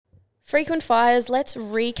Frequent fires, let's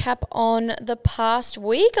recap on the past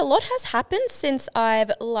week. A lot has happened since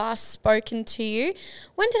I've last spoken to you.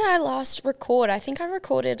 When did I last record? I think I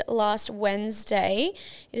recorded last Wednesday.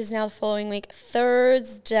 It is now the following week,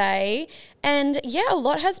 Thursday. And yeah, a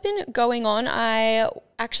lot has been going on. I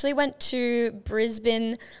actually went to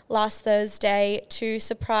Brisbane last Thursday to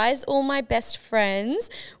surprise all my best friends,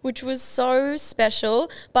 which was so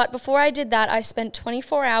special. But before I did that, I spent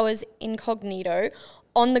 24 hours incognito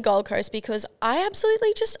on the Gold Coast because I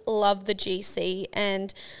absolutely just love the GC,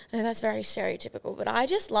 and I know that's very stereotypical, but I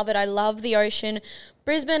just love it. I love the ocean.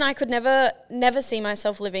 Brisbane, I could never see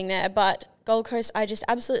myself living there, but Gold Coast I just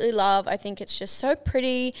absolutely love. I think it's just so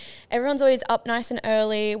pretty. Everyone's always up nice and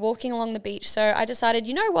early, walking along the beach. So I decided,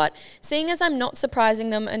 you know what, seeing as I'm not surprising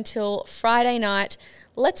them until Friday night,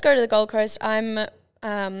 let's go to the Gold Coast. I'm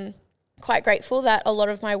quite grateful that a lot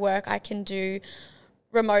of my work I can do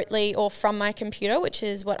remotely or from my computer, which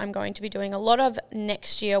is what I'm going to be doing a lot of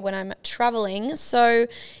next year when I'm traveling. So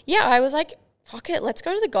yeah, I was like, fuck it, let's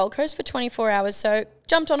go to the Gold Coast for 24 hours. So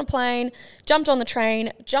jumped on a plane, jumped on the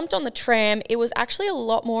train, jumped on the tram. It was actually a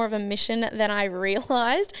lot more of a mission than I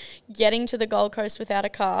realised, getting to the Gold Coast without a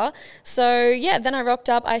car. So yeah, then I rocked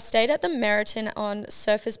up. I stayed at the Meriton on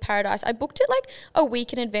Surfers Paradise. I booked it like a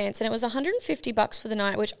week in advance and it was $150 for the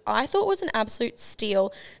night, which I thought was an absolute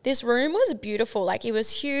steal. This room was beautiful. Like, it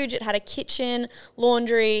was huge. It had a kitchen,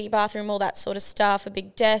 laundry, bathroom, all that sort of stuff, a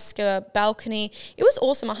big desk, a balcony. It was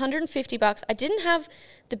awesome. $150. I didn't have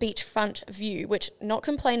the beachfront view, which not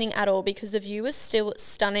complaining at all because the view was still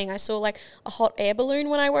stunning. I saw like a hot air balloon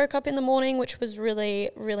when I woke up in the morning, which was really,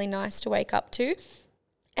 really nice to wake up to.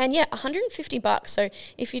 And yeah, $150. So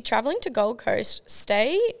if you're traveling to Gold Coast,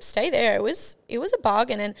 stay there. It was a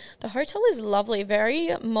bargain, and the hotel is lovely,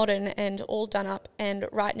 very modern and all done up and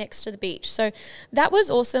right next to the beach. So that was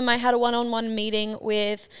awesome. I had a one-on-one meeting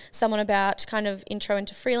with someone about kind of intro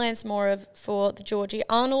into freelance, more of for the Georgie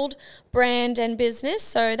Arnold brand and business.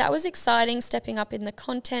 So that was exciting, stepping up in the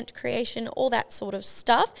content creation, all that sort of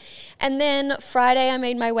stuff. And then Friday I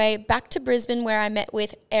made my way back to Brisbane where I met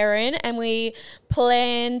with Erin, and we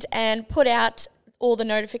planned and put out all the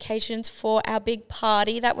notifications for our big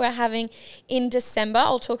party that we're having in December.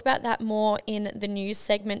 I'll talk about that more in the news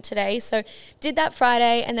segment today. So did that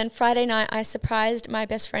Friday, and then Friday night I surprised my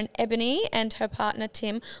best friend Ebony and her partner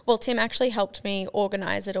Tim. Well, Tim actually helped me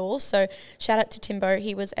organize it all, so shout out to Timbo.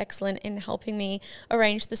 He was excellent in helping me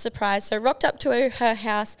arrange the surprise. So rocked up to her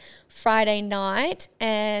house Friday night,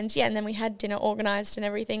 and yeah, and then we had dinner organized and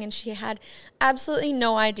everything, and she had absolutely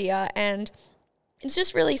no idea. And it's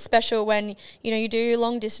just really special when, you know, you do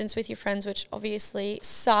long distance with your friends, which obviously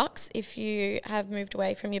sucks if you have moved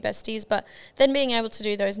away from your besties, but then being able to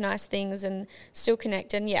do those nice things and still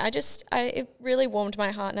connect. And yeah, it really warmed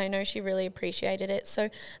my heart, and I know she really appreciated it. So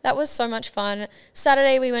that was so much fun.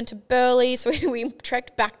 Saturday we went to Burleigh, so we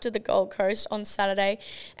trekked back to the Gold Coast on Saturday,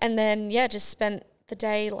 and then yeah, just spent the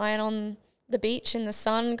day lying on the beach in the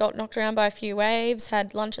sun, got knocked around by a few waves,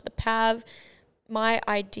 had lunch at the Pav. My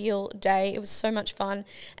ideal day. It was so much fun.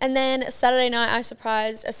 And then Saturday night I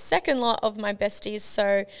surprised a second lot of my besties.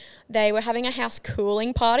 So they were having a house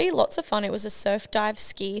cooling party. Lots of fun. It was a surf, dive,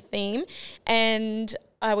 ski theme. And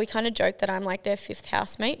we kind of joked that I'm like their fifth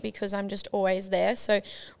housemate because I'm just always there. So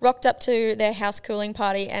rocked up to their house cooling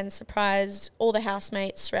party and surprised all the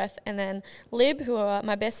housemates, Sreth and then Lib, who are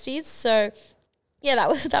my besties. So yeah,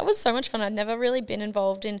 that was so much fun. I'd never really been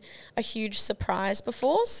involved in a huge surprise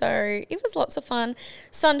before, so it was lots of fun.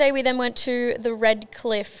 Sunday we then went to the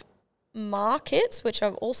Redcliffe markets, which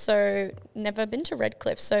I've also never been to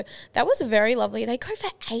Redcliffe, so that was very lovely. They go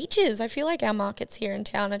for ages. I feel like our markets here in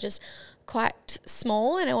town are just quite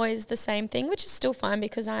small and always the same thing, which is still fine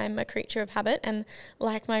because I'm a creature of habit and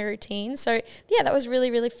like my routine. So yeah, that was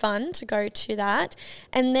really, really fun to go to that.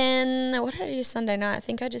 And then what did I do Sunday night? I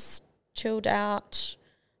think I just chilled out.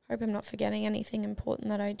 Hope I'm not forgetting anything important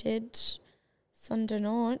that I did Sunday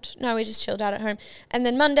night. No, we just chilled out at home. And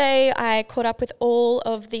then Monday, I caught up with all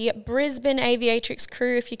of the Brisbane Aviatrix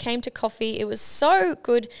crew. If you came to coffee, it was so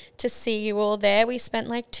good to see you all there. We spent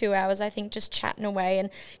like 2 hours, I think, just chatting away and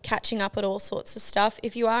catching up at all sorts of stuff.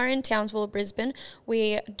 If you are in Townsville or Brisbane,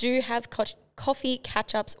 we do have coffee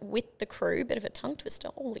catch-ups with the crew. Bit of a tongue twister,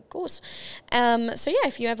 holy gosh. So yeah,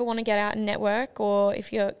 if you ever want to get out and network, or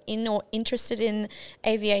if you're in or interested in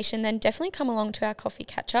aviation, then definitely come along to our coffee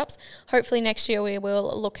catch-ups. Hopefully next year we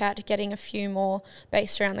will look at getting a few more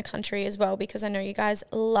based around the country as well, because I know you guys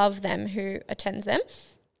love them who attends them.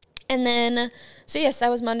 And then, so yes,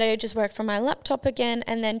 that was Monday. I just worked from my laptop again.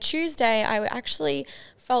 And then Tuesday, I actually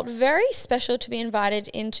felt very special to be invited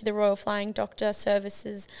into the Royal Flying Doctor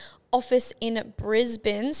Services office in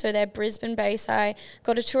Brisbane. So they're Brisbane based. I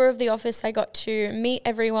got a tour of the office. I got to meet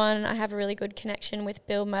everyone. I have a really good connection with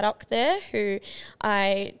Bill Maddock there, who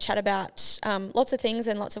I chat about lots of things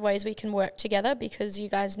and lots of ways we can work together, because you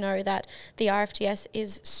guys know that the RFDS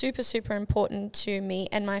is super, super important to me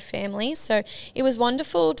and my family. So it was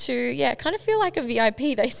wonderful to, kind of feel like a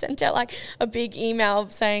VIP. They sent out like a big email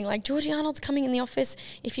saying like, Georgie Arnold's coming in the office.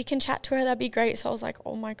 If you can chat to her, that'd be great. So I was like,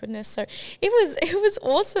 oh my goodness. So it was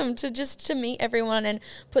awesome to meet everyone and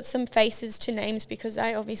put some faces to names, because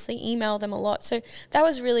I obviously email them a lot. So that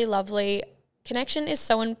was really lovely. Connection is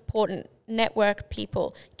so important. Network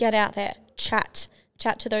people. Get out there. Chat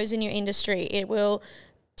to those in your industry. It will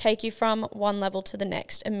take you from one level to the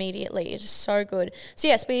next immediately. It's so good. So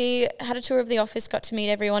yes, we had a tour of the office, got to meet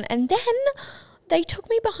everyone, and then they took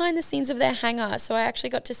me behind the scenes of their hangar. So I actually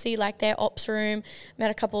got to see like their ops room,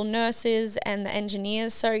 met a couple of nurses and the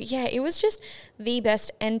engineers. So yeah, it was just the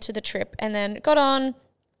best end to the trip. And then got on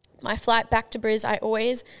my flight back to Bris. I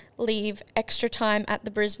always leave extra time at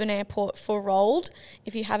the Brisbane airport for rolled.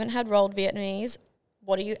 If you haven't had rolled Vietnamese,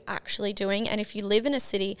 what are you actually doing? And if you live in a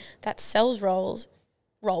city that sells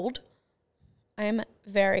rolled, I am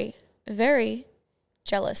very, very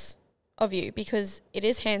jealous of you, because it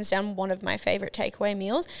is hands down one of my favorite takeaway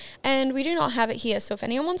meals, and we do not have it here. So if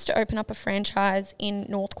anyone wants to open up a franchise in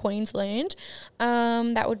North Queensland,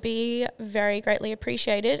 that would be very greatly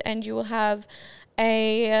appreciated, and you will have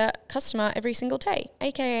a customer every single day,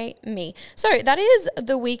 aka me. So that is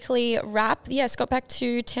the weekly wrap. Yes, got back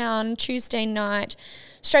to town Tuesday night,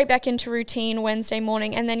 straight back into routine Wednesday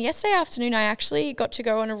morning. And then yesterday afternoon, I actually got to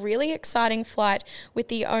go on a really exciting flight with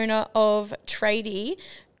the owner of Tradie,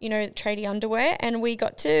 Tradie Underwear. And we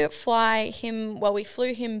got to we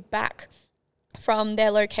flew him back from their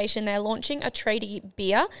location. They're launching a Tradie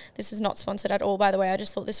beer. This is not sponsored at all, by the way. I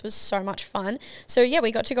just thought this was so much fun. So yeah,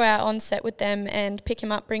 we got to go out on set with them and pick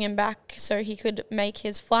him up, bring him back so he could make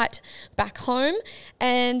his flight back home.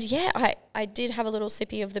 And yeah, I did have a little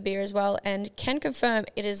sippy of the beer as well, and can confirm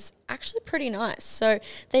it is actually pretty nice. So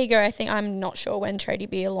there you go. I'm not sure when Tradie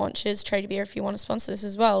Beer launches. Tradie Beer, if you want to sponsor this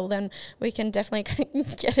as well, then we can definitely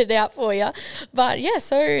get it out for you. But yeah,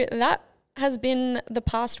 so that has been the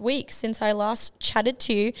past week since I last chatted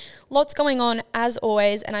to you. Lots going on as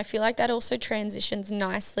always, and I feel like that also transitions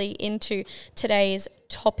nicely into today's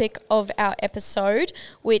topic of our episode,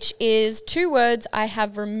 which is 2 words I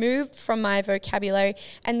have removed from my vocabulary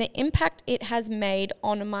and the impact it has made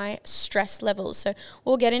on my stress levels. So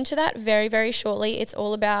we'll get into that very, very shortly. It's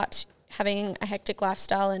all about having a hectic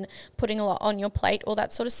lifestyle and putting a lot on your plate, all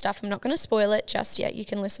that sort of stuff. I'm not going to spoil it just yet. You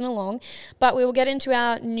can listen along. But we will get into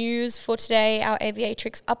our news for today, our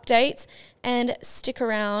Aviatrix updates, and stick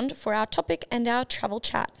around for our topic and our travel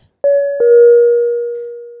chat.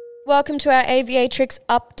 Welcome to our Aviatrix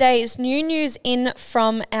updates. New news in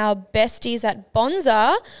from our besties at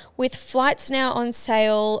Bonza, with flights now on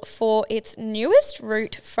sale for its newest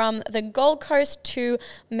route from the Gold Coast to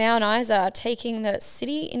Mount Isa, taking the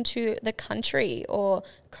city into the country, or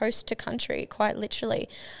coast to country, quite literally.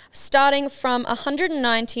 Starting from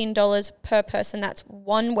 $119 per person, that's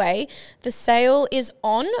one way. The sale is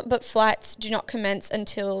on, but flights do not commence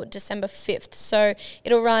until December 5th. So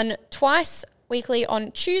it'll run twice weekly on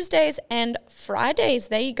Tuesdays and Fridays.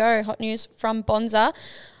 There you go, hot news from Bonza.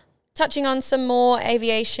 Touching on some more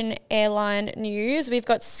aviation airline news, we've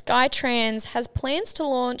got Skytrans has plans to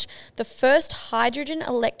launch the first hydrogen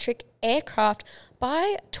electric aircraft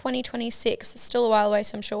by 2026. Still a while away,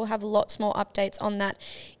 so I'm sure we'll have lots more updates on that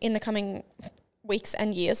in the coming weeks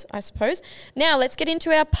and years, I suppose. Now, let's get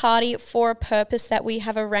into our party for a purpose that we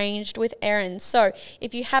have arranged with Erin. So,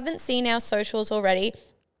 if you haven't seen our socials already,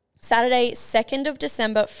 Saturday, 2nd of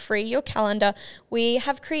December, free your calendar. We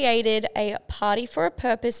have created a party for a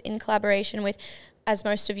purpose in collaboration with, as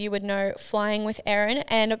most of you would know, Flying with Erin.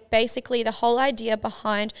 And basically the whole idea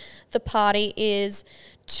behind the party is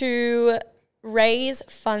to raise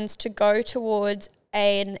funds to go towards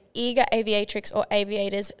an eager aviatrix or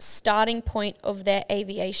aviator's starting point of their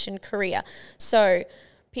aviation career. So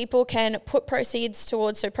people can put proceeds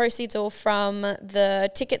towards, so proceeds all from the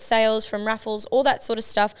ticket sales, from raffles, all that sort of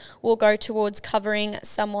stuff will go towards covering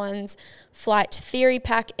someone's flight theory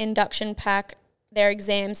pack, induction pack, their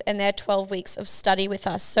exams, and their 12 weeks of study with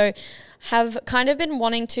us. So have kind of been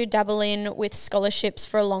wanting to dabble in with scholarships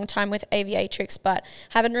for a long time with Aviatrix, but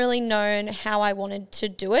haven't really known how I wanted to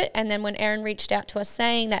do it. And then when Erin reached out to us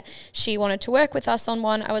saying that she wanted to work with us on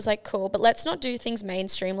one, I was like, cool, but let's not do things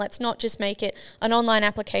mainstream. Let's not just make it an online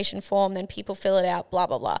application form, then people fill it out, blah,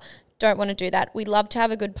 blah, blah. don't want to do that. We love to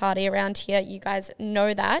have a good party around here. You guys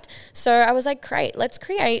know that. So I was like, great, let's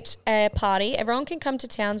create a party. Everyone can come to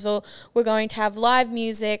Townsville. We're going to have live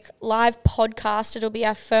music, live podcast. It'll be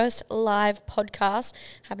our first live podcast.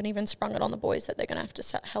 Haven't even sprung it on the boys that they're going to have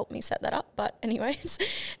to help me set that up. But anyways,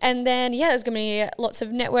 and then, yeah, there's going to be lots of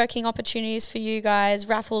networking opportunities for you guys,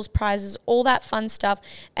 raffles, prizes, all that fun stuff.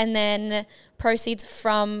 And then proceeds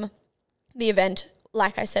from the event,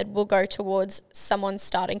 like I said, will go towards someone's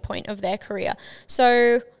starting point of their career.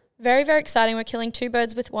 So very, very exciting. We're killing two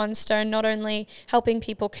birds with one stone, not only helping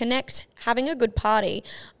people connect, having a good party,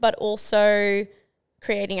 but also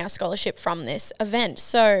creating our scholarship from this event.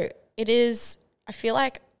 So it is, I feel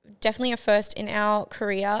like, definitely a first in our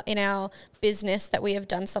career, in our business, that we have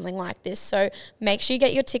done something like this. So make sure you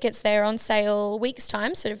get your tickets. They're on sale a week's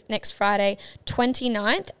time, sort of next Friday,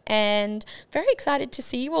 29th, and very excited to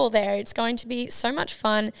see you all there. It's going to be so much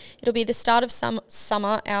fun. It'll be the start of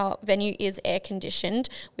summer. Our venue is air conditioned.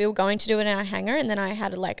 We were going to do it in our hangar, and then I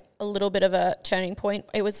had a little bit of a turning point.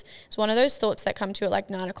 It's one of those thoughts that come to at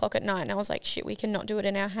 9 o'clock at night, and I was like, shit, we cannot do it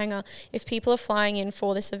in our hangar. If people are flying in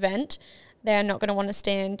for this event, they're not going to want to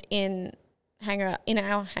stand in our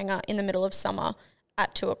hangar in the middle of summer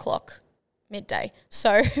at 2 o'clock midday.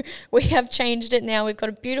 So we have changed it now. We've got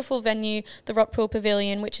a beautiful venue, the Rockpool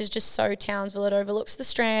Pavilion, which is just so Townsville. It overlooks the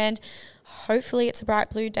Strand. Hopefully it's a bright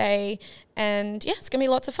blue day, and yeah, it's going to be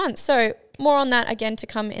lots of fun. So more on that again to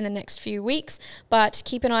come in the next few weeks, but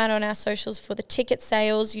keep an eye out on our socials for the ticket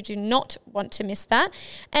sales. You do not want to miss that.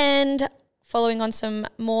 And following on some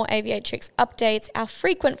more Aviatrix updates, our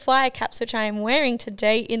frequent flyer caps, which I am wearing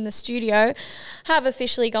today in the studio, have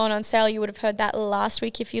officially gone on sale. You would have heard that last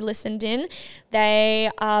week if you listened in.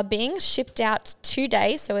 They are being shipped out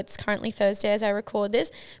today, so it's currently Thursday as I record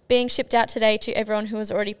this, being shipped out today to everyone who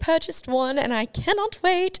has already purchased one, and I cannot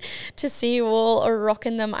wait to see you all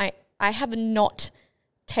rocking them. I have not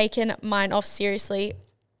taken mine off seriously.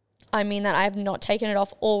 I mean that I have not taken it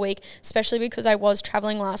off all week, especially because I was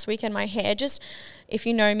traveling last week and my hair just, if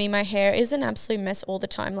you know me, my hair is an absolute mess all the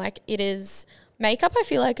time. It is, makeup I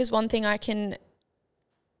feel like is one thing I can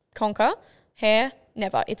conquer. Hair,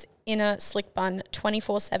 never. It's in a slick bun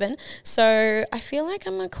 24/7. So I feel like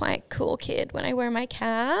I'm a quite cool kid when I wear my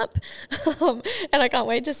cap. And I can't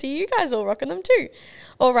wait to see you guys all rocking them too.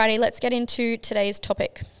 Alrighty, let's get into today's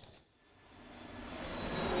topic.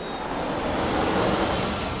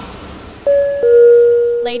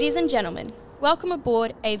 Ladies and gentlemen, welcome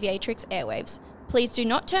aboard Aviatrix Airwaves. Please do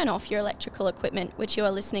not turn off your electrical equipment which you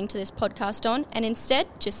are listening to this podcast on, and instead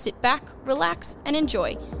just sit back, relax, and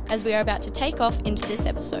enjoy as we are about to take off into this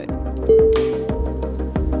episode.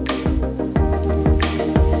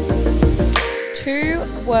 2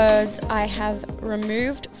 words I have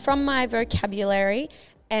removed from my vocabulary,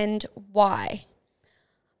 and why.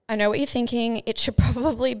 I know what you're thinking. It should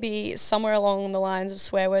probably be somewhere along the lines of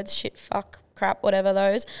swear words, shit, fuck, crap, whatever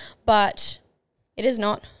those, but it is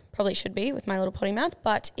not. Probably should be with my little potty mouth,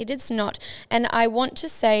 but it is not. And I want to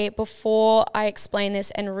say before I explain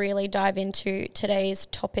this and really dive into today's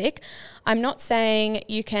topic, I'm not saying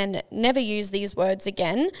you can never use these words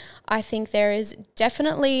again. I think there is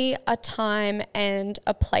definitely a time and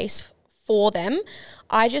a place for them.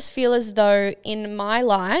 I just feel as though in my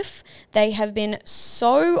life they have been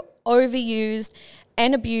so overused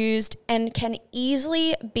and abused and can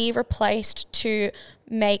easily be replaced to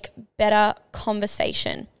make better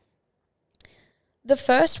conversation. The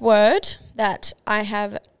first word that I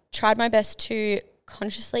have tried my best to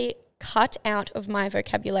consciously cut out of my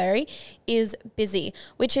vocabulary is busy,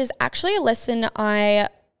 which is actually a lesson I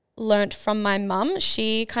learnt from my mum.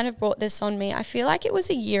 She kind of brought this on me. I feel like it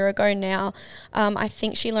was a year ago now. I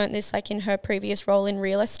think she learnt this in her previous role in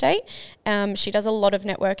real estate. She does a lot of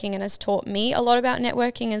networking and has taught me a lot about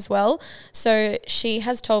networking as well. So she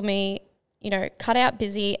has told me, cut out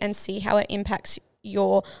busy and see how it impacts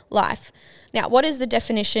your life. Now, what is the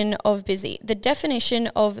definition of busy? The definition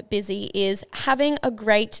of busy is having a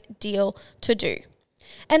great deal to do.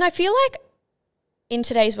 And I feel like in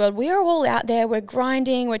today's world, we are all out there, we're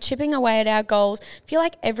grinding, we're chipping away at our goals. I feel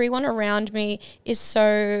like everyone around me is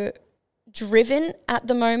so driven at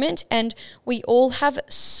the moment, and we all have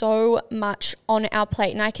so much on our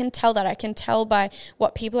plate. And I can tell that. I can tell by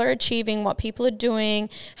what people are achieving, what people are doing,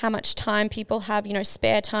 how much time people have,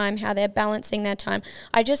 spare time, how they're balancing their time.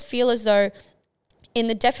 I just feel as though in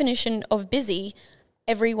the definition of busy,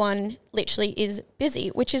 everyone literally is busy,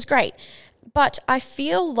 which is great. But I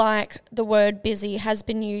feel like the word busy has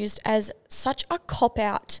been used as such a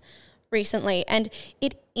cop-out recently, and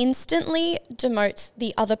it instantly demotes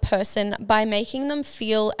the other person by making them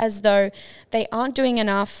feel as though they aren't doing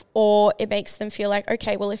enough, or it makes them feel like,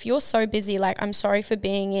 okay, well, if you're so busy, like, I'm sorry for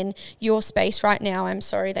being in your space right now. I'm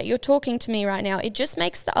sorry that you're talking to me right now. It just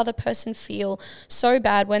makes the other person feel so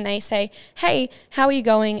bad when they say, hey, how are you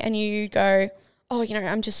going? And you go, oh,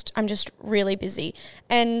 I'm just really busy.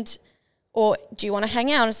 Or do you want to hang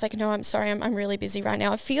out? It's like, no, I'm sorry, I'm really busy right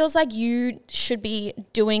now. It feels like you should be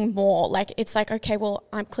doing more. Like, it's like, okay, well,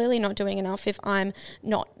 I'm clearly not doing enough if I'm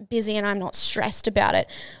not busy and I'm not stressed about it.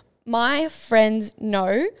 My friends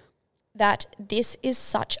know that this is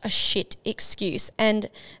such a shit excuse. And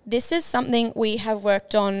this is something we have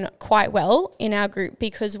worked on quite well in our group,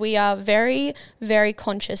 because we are very, very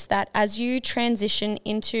conscious that as you transition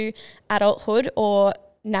into adulthood or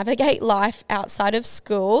navigate life outside of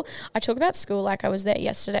school. I talk about school like I was there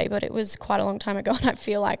yesterday, but it was quite a long time ago, and I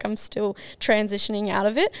feel like I'm still transitioning out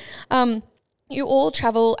of it. You all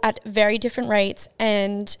travel at very different rates,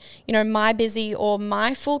 and, my busy or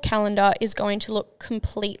my full calendar is going to look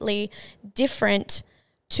completely different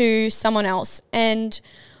to someone else. And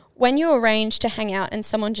when you arrange to hang out and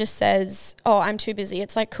someone just says, oh, I'm too busy,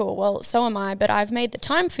 it's like, cool, well, so am I, but I've made the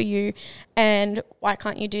time for you, and why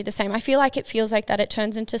can't you do the same? I feel like it feels like that it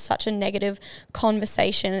turns into such a negative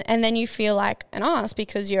conversation, and then you feel like an ass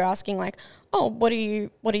because you're asking like, oh, what are you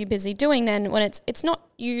busy doing then? When it's not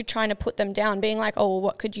you trying to put them down, being like, oh, well,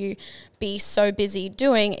 what could you be so busy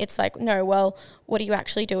doing? It's like, no, well, what are you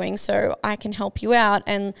actually doing so I can help you out,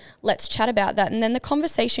 and let's chat about that. And then the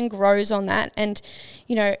conversation grows on that. And,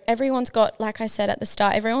 everyone's got, like I said at the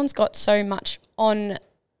start, everyone's got so much on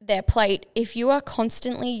their plate. If you are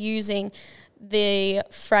constantly using the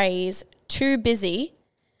phrase too busy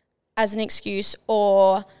as an excuse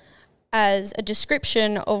or as a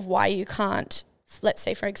description of why you can't, let's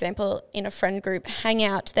say, for example, in a friend group, hang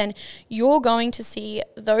out, then you're going to see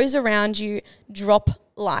those around you drop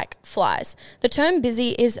like flies. The term busy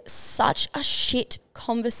is such a shit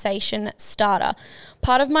conversation starter.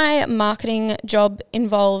 Part of my marketing job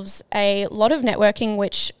involves a lot of networking,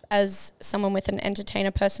 which, as someone with an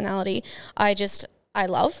entertainer personality, I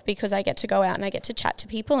love, because I get to go out and I get to chat to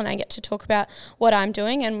people and I get to talk about what I'm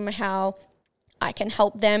doing and how I can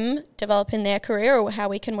help them develop in their career, or how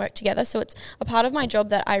we can work together. So it's a part of my job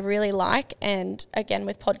that I really like. And again,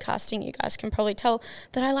 with podcasting, you guys can probably tell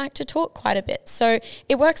that I like to talk quite a bit. So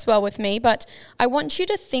it works well with me. But I want you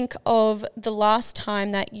to think of the last time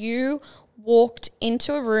that you walked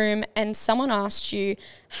into a room and someone asked you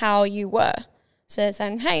how you were. So they're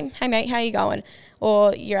saying, hey mate, how you going?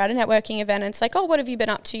 Or you're at a networking event and it's like, oh, what have you been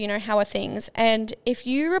up to? How are things? And if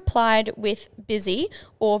you replied with busy,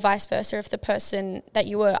 or vice versa, if the person that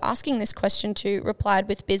you were asking this question to replied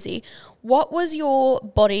with busy, what was your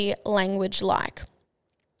body language like?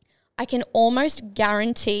 I can almost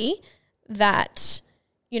guarantee that,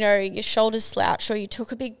 your shoulders slouched, or you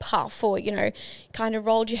took a big puff, or, kind of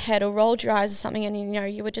rolled your head or rolled your eyes or something, and,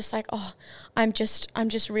 you were just like, oh, I'm just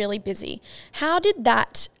really busy. How did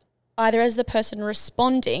that, either as the person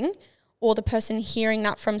responding or the person hearing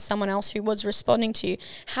that from someone else who was responding to you,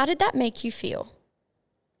 how did that make you feel?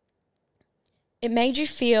 It made you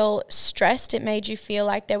feel stressed. It made you feel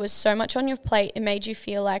like there was so much on your plate. It made you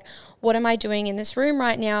feel like, what am I doing in this room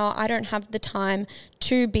right now? I don't have the time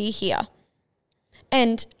to be here.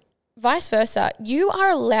 And vice versa, you are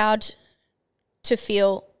allowed to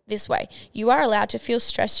feel this way. You are allowed to feel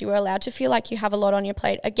stressed. You are allowed to feel like you have a lot on your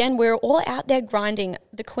plate. Again, we're all out there grinding.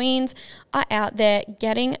 The queens are out there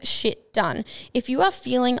getting shit done. If you are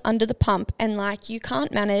feeling under the pump and like you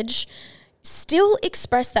can't manage, still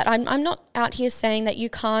express that. I'm not out here saying that you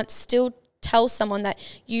can't still tell someone that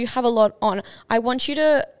you have a lot on. I want you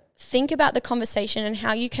to think about the conversation and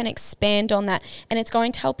how you can expand on that. And it's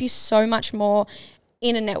going to help you so much more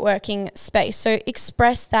in a networking space. So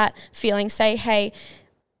express that feeling. Say, hey,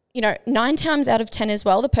 9 times out of 10 as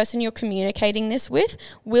well, the person you're communicating this with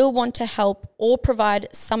will want to help or provide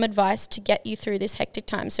some advice to get you through this hectic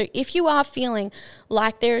time. So if you are feeling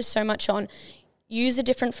like there is so much on, use a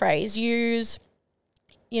different phrase. Use,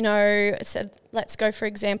 so let's go, for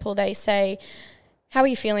example, they say, how are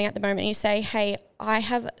you feeling at the moment? And you say, hey, I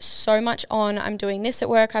have so much on. I'm doing this at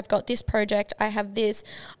work. I've got this project. I have this.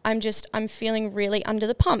 I'm feeling really under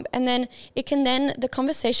the pump. And then the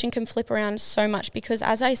conversation can flip around so much, because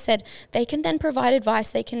as I said, they can then provide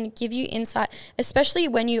advice. They can give you insight, especially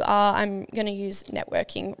when you are, I'm going to use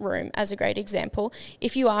networking room as a great example.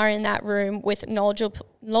 If you are in that room with knowledgeable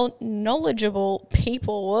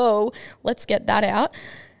people, whoa, let's get that out.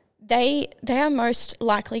 They are most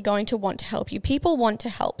likely going to want to help you. People want to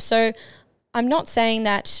help. So I'm not saying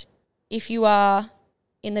that if you are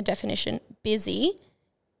in the definition. Busy,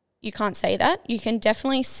 you can't say that. You can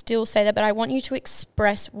definitely still say that, but I want you to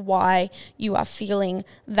express why you are feeling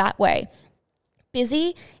that way.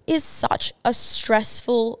 Busy is such a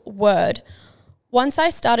stressful word. Once I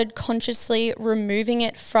started consciously removing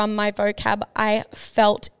it from my vocab, I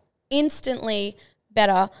felt instantly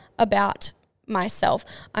better about myself.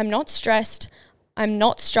 I'm not stressed. I'm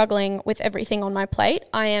not struggling with everything on my plate.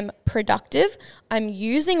 I am productive. I'm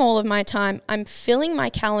using all of my time. I'm filling my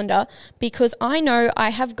calendar because I know I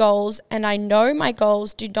have goals, and I know my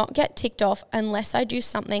goals do not get ticked off unless I do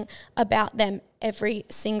something about them every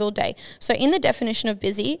single day. So in the definition of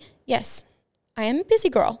busy, yes, I am a busy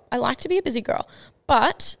girl. I like to be a busy girl,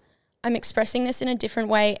 but I'm expressing this in a different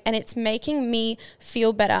way, and it's making me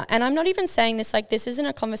feel better. And I'm not even saying this like this isn't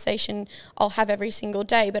a conversation I'll have every single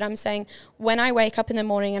day, but I'm saying when I wake up in the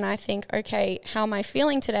morning and I think, okay, how am I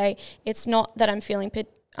feeling today? It's not that I'm feeling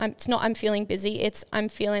I'm feeling busy. It's I'm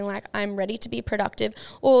feeling like I'm ready to be productive.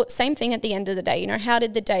 Or same thing at the end of the day. How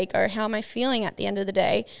did the day go? How am I feeling at the end of the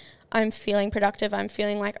day? I'm feeling productive. I'm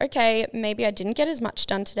feeling like, okay, maybe I didn't get as much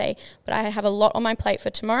done today, but I have a lot on my plate for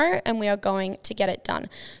tomorrow and we are going to get it done.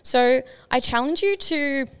 So I challenge you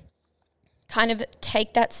to kind of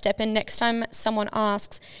take that step, and next time someone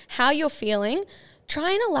asks how you're feeling,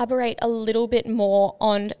 try and elaborate a little bit more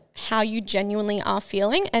on how you genuinely are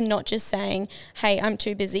feeling, and not just saying, hey, I'm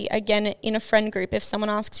too busy. Again, in a friend group, if someone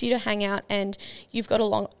asks you to hang out and you've got a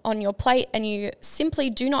lot on your plate and you simply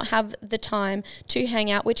do not have the time to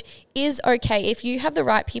hang out, which is okay. If you have the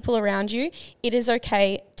right people around you, it is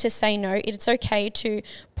okay to say no. It's okay to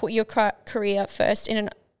put your career first in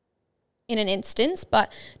an instance,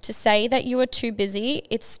 but to say that you are too busy,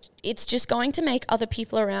 it's just going to make other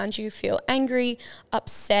people around you feel angry,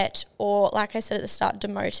 upset, or like I said at the start,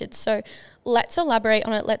 demoted. So let's elaborate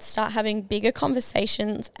on it. Let's start having bigger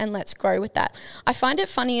conversations and let's grow with that. I find it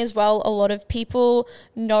funny as well, a lot of people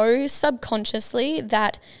know subconsciously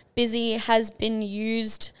that busy has been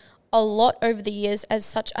used a lot over the years as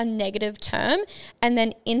such a negative term, and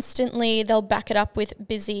then instantly they'll back it up with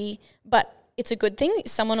busy, but it's a good thing.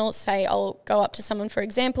 Someone will say, I'll go up to someone, for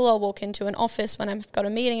example, I'll walk into an office when I've got a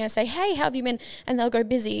meeting, I say, hey, how have you been? And they'll go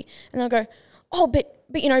busy, and they'll go, oh, but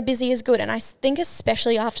busy is good. And I think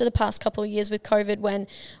especially after the past couple of years with COVID, when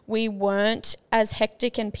we weren't as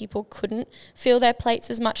hectic and people couldn't fill their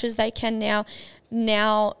plates as much as they can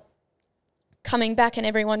now coming back and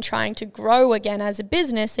everyone trying to grow again as a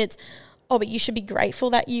business, it's, oh, but you should be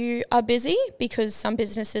grateful that you are busy, because some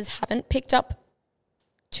businesses haven't picked up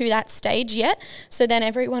to that stage yet. So then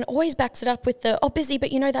everyone always backs it up with the, oh, busy,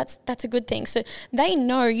 but that's a good thing. So they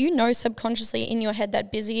know subconsciously in your head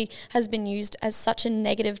that busy has been used as such a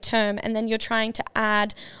negative term, and then you're trying to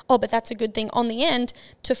add, oh, but that's a good thing on the end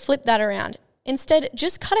to flip that around. Instead,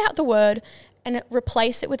 just cut out the word and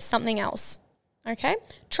replace it with something else. Okay?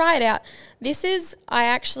 Try it out. I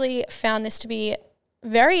actually found this to be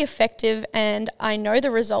very effective, and I know the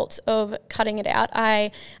results of cutting it out.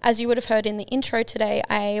 As you would have heard in the intro today,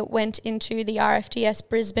 I went into the RFDS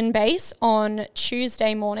Brisbane base on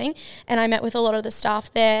Tuesday morning, and I met with a lot of the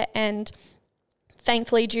staff there, and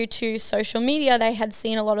thankfully, due to social media, they had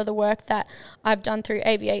seen a lot of the work that I've done through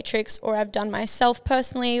Aviatrix, or I've done myself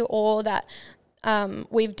personally, or that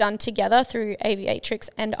we've done together through Aviatrix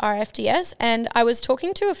and RFDS. And I was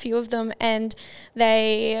talking to a few of them, and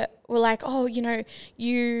they were like, oh,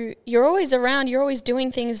 you're always around, you're always doing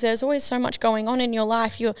things, there's always so much going on in your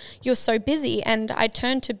life, you're so busy. And I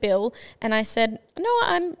turned to Bill and I said, no,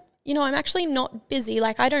 I'm actually not busy.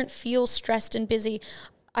 Like, I don't feel stressed and busy.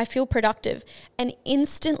 I feel productive. And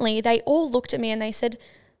instantly they all looked at me and they said,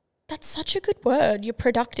 that's such a good word. You're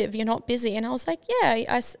productive. You're not busy. And I was like,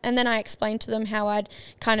 yeah. And then I explained to them how I'd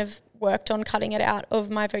kind of worked on cutting it out of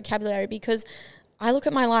my vocabulary, because I look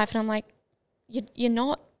at my life and I'm like, you're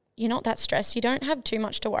not that stressed. You don't have too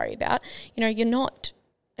much to worry about. You're not,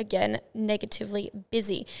 again, negatively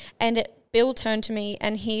busy. And Bill turned to me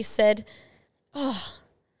and he said, oh,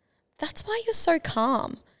 that's why you're so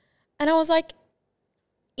calm. And I was like,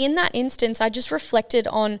 in that instance, I just reflected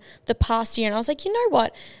on the past year and I was like, you know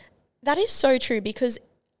what? That is so true, because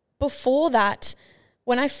before that,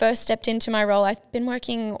 when I first stepped into my role, I've been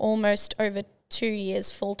working almost over 2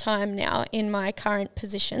 years full time now in my current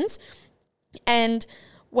positions. And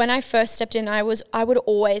when I first stepped in, I would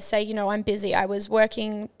always say, I'm busy. I was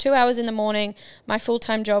working 2 hours in the morning, my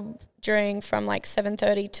full-time job during from like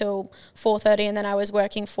 7:30 till 4:30, and then I was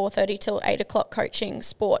working 4:30 till 8 o'clock coaching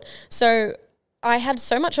sport. So I had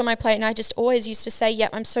so much on my plate, and I just always used to say,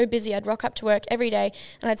 I'm so busy. I'd rock up to work every day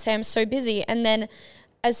and I'd say I'm so busy. And then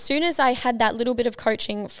as soon as I had that little bit of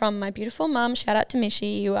coaching from my beautiful mum, shout out to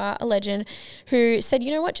Mishi, you are a legend, who said,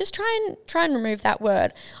 you know what, just try and remove that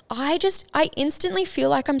word. I instantly feel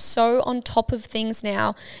like I'm so on top of things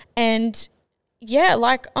now. And yeah,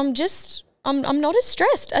 like I'm not as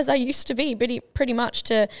stressed as I used to be, pretty much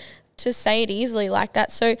to say it easily like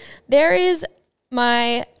that. So there is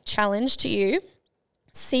my challenge to you.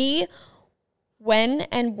 See when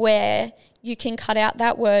and where you can cut out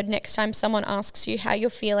that word next time someone asks you how you're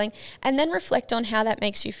feeling, and then reflect on how that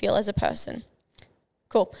makes you feel as a person.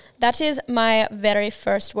 Cool. That is my very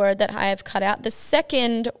first word that I have cut out. The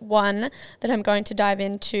second one that I'm going to dive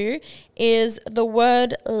into is the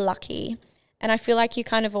word lucky. And I feel like you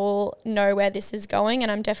kind of all know where this is going,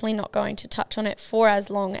 and I'm definitely not going to touch on it for as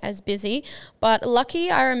long as busy. But lucky,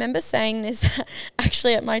 I remember saying this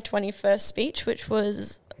actually at my 21st speech, which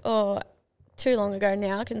was too long ago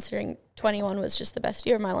now, considering 21 was just the best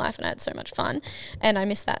year of my life and I had so much fun, and I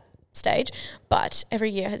missed that stage. But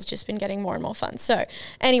every year has just been getting more and more fun. So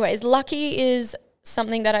anyways, lucky is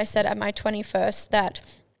something that I said at my 21st that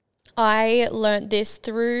I learned this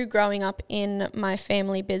through growing up in my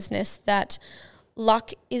family business, that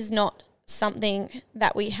luck is not something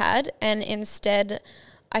that we had, and instead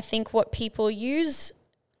I think what people use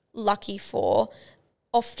lucky for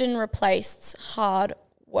often replaced hard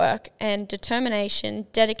work and determination,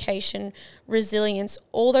 dedication, resilience,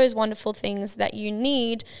 all those wonderful things that you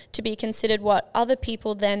need to be considered what other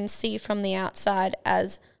people then see from the outside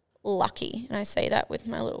as lucky. And I say that with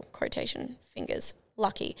my little quotation fingers,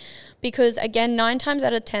 lucky. Because again, 9 times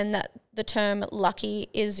out of 10 that the term lucky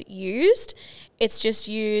is used, it's just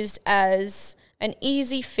used as an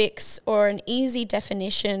easy fix or an easy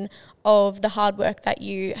definition of the hard work that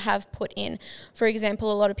you have put in. For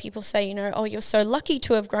example, a lot of people say, you know, oh, you're so lucky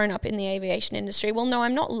to have grown up in the aviation industry. Well, no,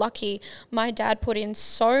 I'm not lucky. My dad put in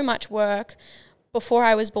so much work before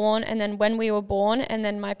I was born, and then when we were born, and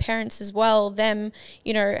then my parents as well, them,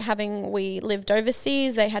 you know, we lived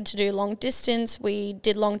overseas, they had to do long distance. We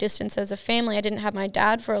did long distance as a family. I didn't have my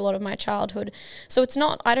dad for a lot of my childhood. So it's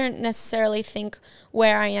not, I don't necessarily think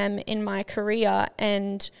where I am in my career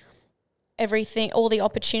and everything, all the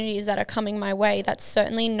opportunities that are coming my way, that's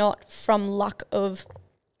certainly not from luck of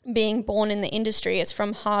being born in the industry. It's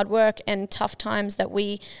from hard work and tough times that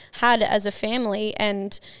we had as a family,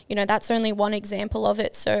 and you know, that's only one example of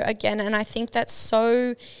it. So again, and I think that's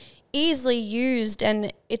so easily used,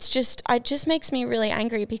 and it just makes me really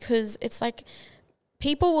angry, because it's like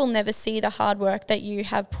people will never see the hard work that you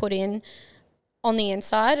have put in on the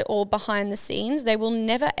inside or behind the scenes. They will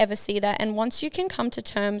never ever see that. And once you can come to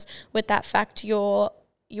terms with that fact, you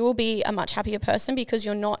will be a much happier person, because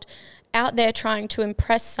you're not out there trying to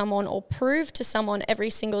impress someone or prove to someone every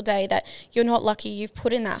single day that you're not lucky, you've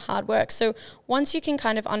put in that hard work. So once you can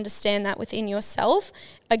kind of understand that within yourself,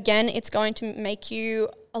 again, it's going to make you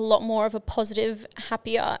a lot more of a positive,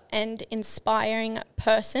 happier and inspiring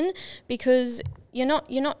person, because you're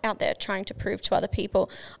not out there trying to prove to other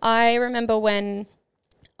people. I remember when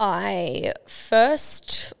I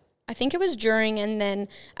think it was during and then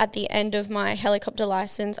at the end of my helicopter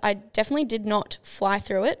license, I definitely did not fly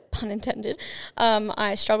through it, pun intended.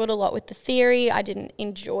 I struggled a lot with the theory. I didn't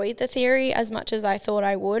enjoy the theory as much as I thought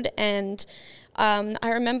I would. And I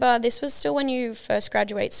remember this was still when you first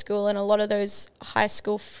graduate school, and a lot of those high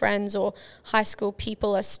school friends or high school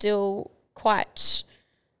people are still quite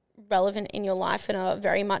relevant in your life and are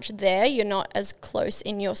very much there. You're not as close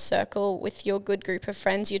in your circle with your good group of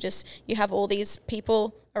friends. You have all these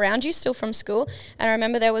people around you still from school. And I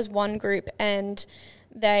remember there was one group, and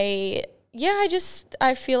I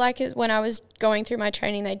feel like when I was going through my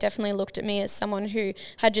training, they definitely looked at me as someone who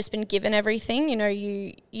had just been given everything. You know,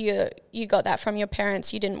 you got that from your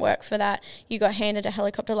parents. You didn't work for that. You got handed a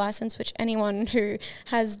helicopter license, which anyone who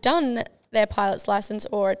has done their pilot's license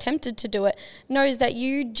or attempted to do it knows that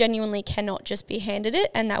you genuinely cannot just be handed it,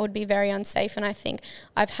 and that would be very unsafe. And I think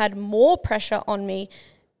I've had more pressure on me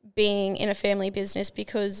being in a family business,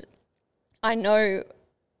 because I know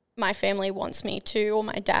my family wants me to, or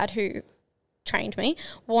my dad who trained me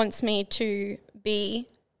wants me to be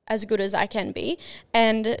as good as I can be.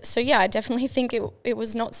 And so, yeah, I definitely think it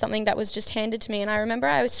was not something that was just handed to me. And I remember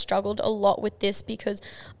I struggled a lot with this, because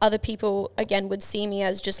other people, again, would see me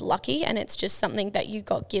as just lucky, and it's just something that you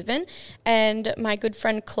got given. And my good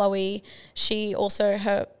friend Chloe,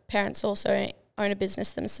 her parents also own a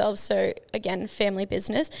business themselves, so again, family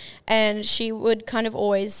business, and she would kind of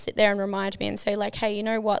always sit there and remind me and say, like, hey, you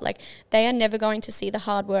know what, like, they are never going to see the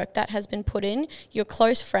hard work that has been put in. Your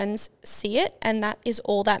close friends see it, and that is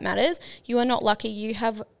all that matters. You are not lucky. You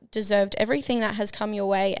have deserved everything that has come your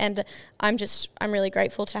way. And I'm really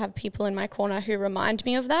grateful to have people in my corner who remind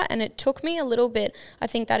me of that. And it took me a little bit. I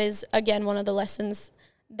think that is, again, one of the lessons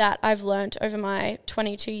that I've learned over my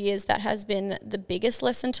 22 years that has been the biggest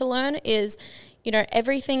lesson to learn is,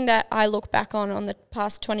 everything that I look back on the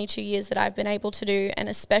past 22 years that I've been able to do, and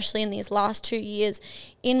especially in these last 2 years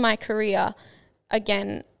in my career,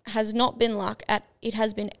 again, has not been luck. It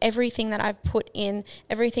has been everything that I've put in,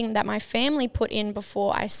 everything that my family put in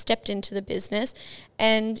before I stepped into the business.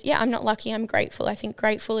 And yeah, I'm not lucky, I'm grateful. I think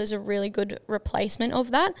grateful is a really good replacement of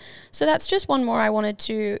that. So that's just one more I wanted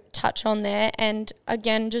to touch on there. And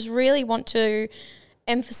again, just really want to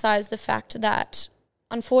emphasize the fact that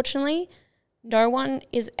unfortunately, no one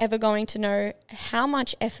is ever going to know how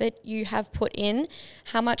much effort you have put in,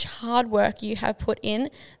 how much hard work you have put in.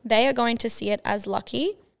 They are going to see it as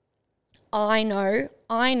lucky. I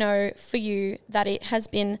know for you that it has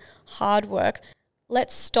been hard work.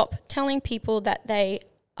 Let's stop telling people that they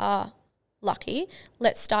are lucky.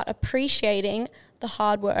 Let's start appreciating the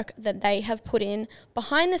hard work that they have put in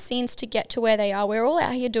behind the scenes to get to where they are. We're all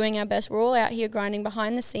out here doing our best. We're all out here grinding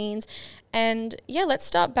behind the scenes. And yeah, let's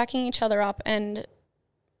start backing each other up and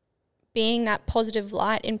being that positive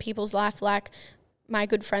light in people's life, like my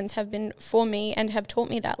good friends have been for me and have taught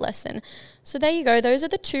me that lesson. So there you go. Those are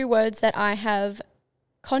the 2 words that I have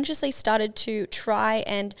consciously started to try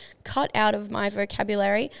and cut out of my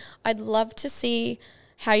vocabulary. I'd love to see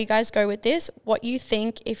how you guys go with this, what you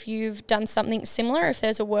think, if you've done something similar, if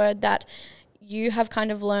there's a word that you have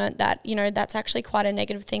kind of learned that, that's actually quite a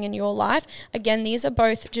negative thing in your life. Again, these are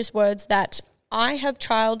both just words that I have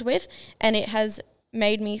trialed with, and it has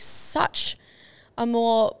made me such a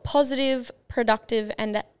more positive, productive,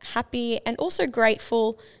 and happy, and also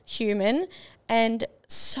grateful human, and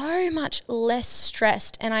so much less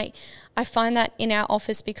stressed. And I find that in our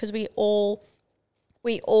office because we all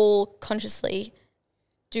consciously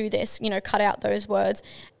do this, cut out those words,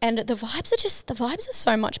 and the vibes are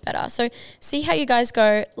so much better. So see how you guys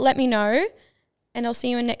go. Let me know, and I'll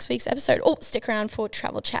see you in next week's episode. Oh, stick around for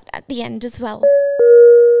travel chat at the end as well.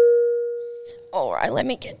 All right, let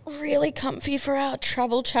me get really comfy for our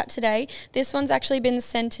travel chat today. This one's actually been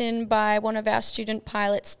sent in by one of our student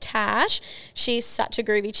pilots, Tash. She's such a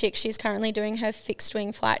groovy chick. She's currently doing her fixed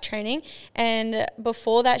wing flight training. And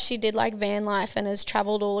before that, she did like van life and has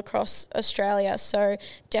traveled all across Australia. So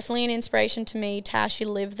definitely an inspiration to me. Tash, you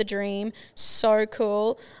live the dream. So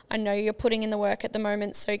cool. I know you're putting in the work at the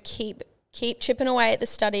moment, so keep chipping away at the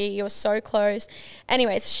study. You're so close.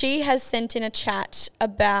 Anyways, she has sent in a chat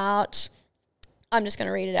about... I'm just going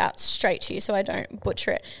to read it out straight to you so I don't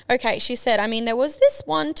butcher it. Okay, she said, there was this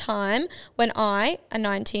one time when I, a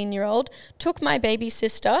 19-year-old, took my baby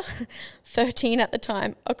sister, 13 at the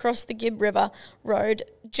time, across the Gibb River Road,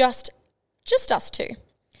 just us 2.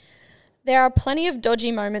 There are plenty of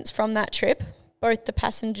dodgy moments from that trip. Both the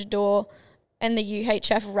passenger door and the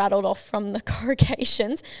UHF rattled off from the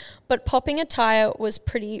corrugations, but popping a tyre was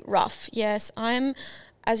pretty rough. Yes,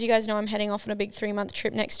 as you guys know, I'm heading off on a big 3-month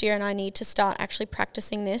trip next year, and I need to start actually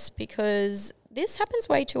practicing this because this happens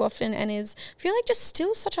way too often and I feel like just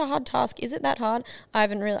still such a hard task. Is it that hard?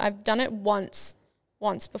 I've done it once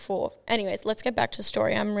before. Anyways, let's get back to the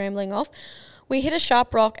story. I'm rambling off. We hit a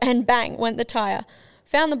sharp rock and bang went the tyre.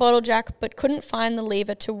 Found the bottle jack but couldn't find the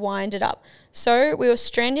lever to wind it up. So we were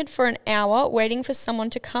stranded for an hour waiting for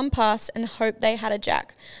someone to come past and hope they had a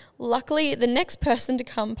jack. Luckily, the next person to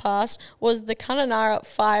come past was the Kununurra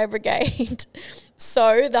Fire Brigade.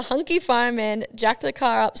 So the hunky fireman jacked the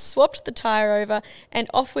car up, swapped the tyre over, and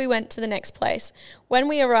off we went to the next place. When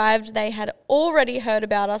we arrived, they had already heard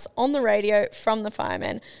about us on the radio from the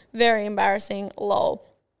firemen. Very embarrassing, lol.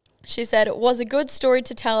 She said it was a good story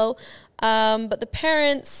to tell, but the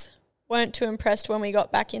parents weren't too impressed when we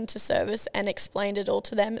got back into service and explained it all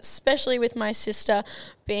to them, especially with my sister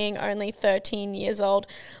being only 13 years old.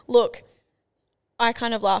 Look, I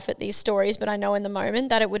kind of laugh at these stories, but I know in the moment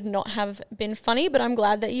that it would not have been funny, but I'm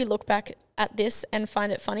glad that you look back at this and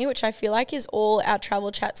find it funny, which I feel like is all our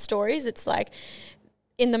travel chat stories. It's like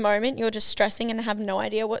in the moment you're just stressing and have no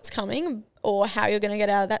idea what's coming or how you're going to get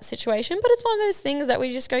out of that situation. But it's one of those things that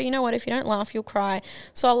we just go, you know what, if you don't laugh, you'll cry.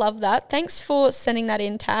 So I love that. Thanks for sending that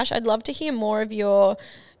in, Tash. I'd love to hear more of your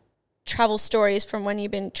travel stories from when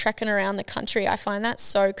you've been trekking around the country. I find that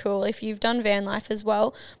so cool. If you've done van life as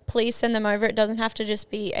well, please send them over. It doesn't have to just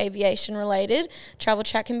be aviation related. Travel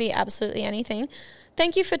chat can be absolutely anything.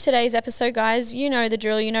 Thank you for today's episode, guys. You know the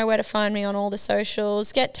drill. You know where to find me on all the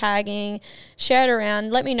socials. Get tagging, share it around.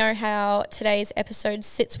 Let me know how today's episode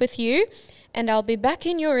sits with you. And I'll be back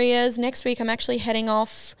in your ears next week. I'm actually heading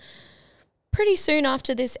off pretty soon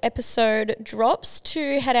after this episode drops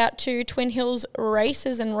to head out to Twin Hills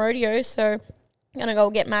Races and Rodeo. So I'm going to go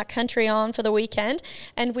get Matt Country on for the weekend,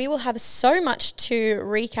 and we will have so much to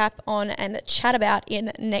recap on and chat about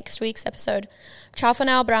in next week's episode. Ciao for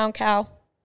now, brown cow.